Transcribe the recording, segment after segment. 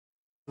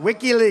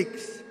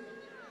WikiLeaks.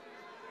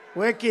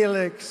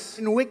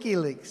 WikiLeaks.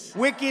 WikiLeaks.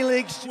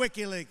 WikiLeaks.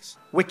 WikiLeaks.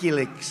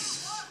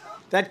 WikiLeaks.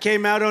 That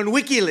came out on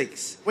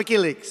WikiLeaks.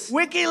 WikiLeaks.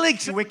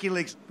 WikiLeaks.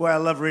 WikiLeaks. Boy, I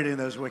love reading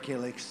those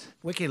WikiLeaks.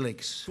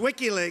 WikiLeaks.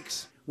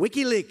 WikiLeaks.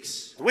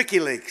 WikiLeaks.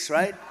 WikiLeaks,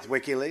 right?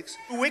 WikiLeaks.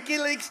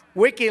 WikiLeaks.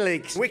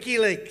 WikiLeaks.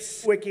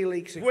 WikiLeaks.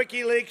 WikiLeaks.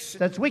 WikiLeaks.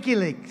 That's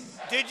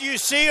WikiLeaks. Did you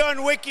see on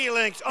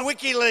WikiLeaks? On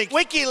WikiLeaks.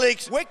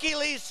 WikiLeaks.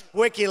 WikiLeaks.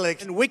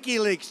 WikiLeaks. And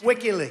WikiLeaks.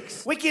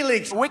 WikiLeaks.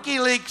 WikiLeaks.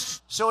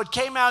 WikiLeaks. So it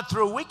came out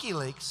through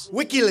WikiLeaks.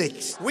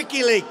 WikiLeaks.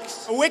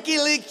 WikiLeaks.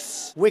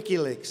 WikiLeaks.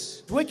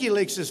 WikiLeaks.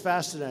 WikiLeaks is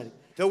fascinating.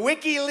 The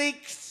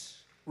WikiLeaks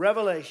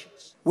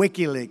revelations.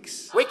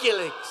 WikiLeaks.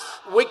 WikiLeaks.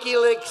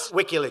 WikiLeaks.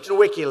 WikiLeaks.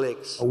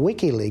 WikiLeaks.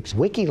 WikiLeaks. WikiLeaks.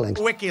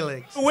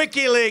 WikiLeaks.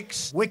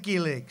 WikiLeaks.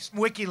 WikiLeaks.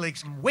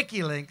 WikiLeaks.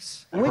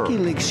 WikiLeaks.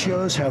 WikiLeaks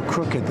shows how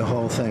crooked the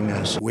whole thing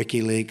is.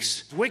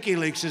 WikiLeaks.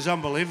 WikiLeaks is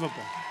unbelievable.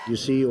 You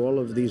see all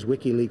of these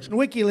WikiLeaks.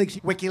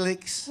 WikiLeaks.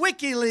 WikiLeaks.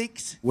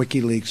 WikiLeaks.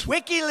 WikiLeaks.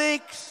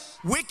 WikiLeaks.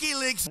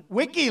 WikiLeaks.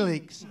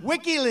 WikiLeaks.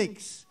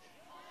 WikiLeaks.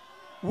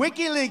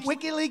 WikiLeaks,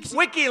 WikiLeaks,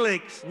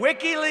 WikiLeaks,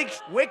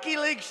 WikiLeaks,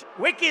 WikiLeaks,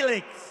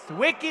 WikiLeaks,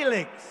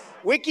 WikiLeaks,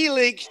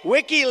 WikiLeaks,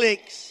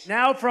 WikiLeaks.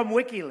 Now from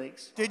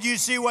WikiLeaks. Did you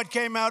see what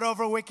came out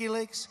over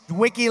WikiLeaks?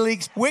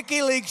 WikiLeaks,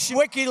 WikiLeaks,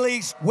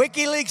 WikiLeaks,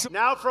 WikiLeaks.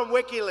 Now from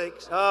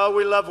WikiLeaks. Oh,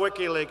 we love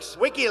WikiLeaks.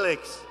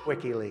 WikiLeaks,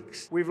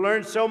 WikiLeaks. We've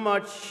learned so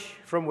much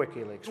from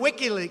WikiLeaks.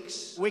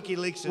 WikiLeaks,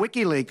 WikiLeaks,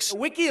 WikiLeaks,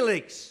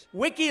 WikiLeaks,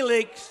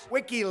 WikiLeaks,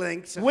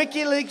 WikiLeaks,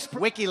 WikiLeaks,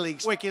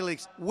 WikiLeaks,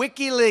 WikiLeaks,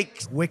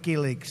 WikiLeaks.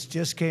 WikiLeaks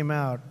just came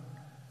out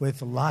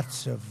with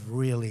lots of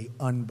really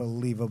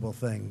unbelievable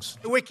things.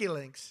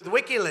 WikiLeaks,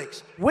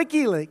 WikiLeaks,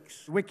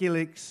 WikiLeaks,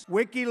 WikiLeaks,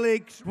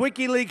 WikiLeaks,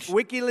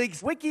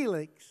 WikiLeaks, WikiLeaks,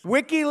 WikiLeaks,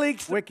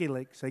 WikiLeaks,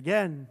 WikiLeaks.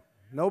 Again.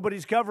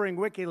 Nobody's covering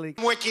WikiLeaks.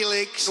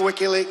 WikiLeaks.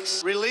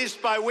 WikiLeaks. Released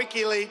by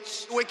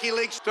WikiLeaks.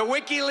 WikiLeaks. The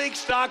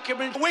WikiLeaks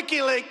document.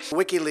 WikiLeaks.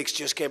 WikiLeaks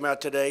just came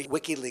out today.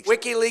 WikiLeaks.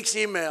 WikiLeaks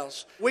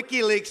emails.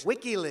 WikiLeaks.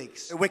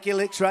 WikiLeaks.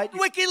 WikiLeaks, right?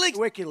 WikiLeaks.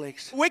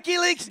 WikiLeaks.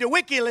 WikiLeaks. The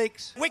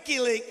WikiLeaks.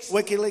 WikiLeaks.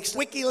 WikiLeaks.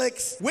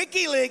 WikiLeaks.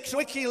 WikiLeaks.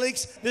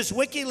 WikiLeaks. This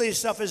WikiLeaks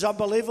stuff is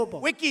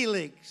unbelievable.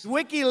 WikiLeaks.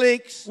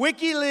 WikiLeaks.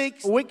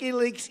 WikiLeaks.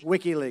 WikiLeaks.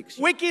 WikiLeaks.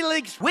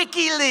 WikiLeaks.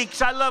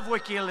 WikiLeaks. I love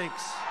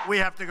WikiLeaks. We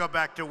have to go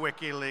back to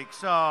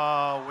WikiLeaks.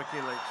 Oh,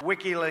 WikiLeaks.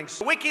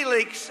 WikiLeaks.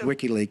 WikiLeaks.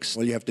 WikiLeaks.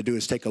 All you have to do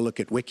is take a look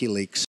at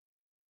WikiLeaks.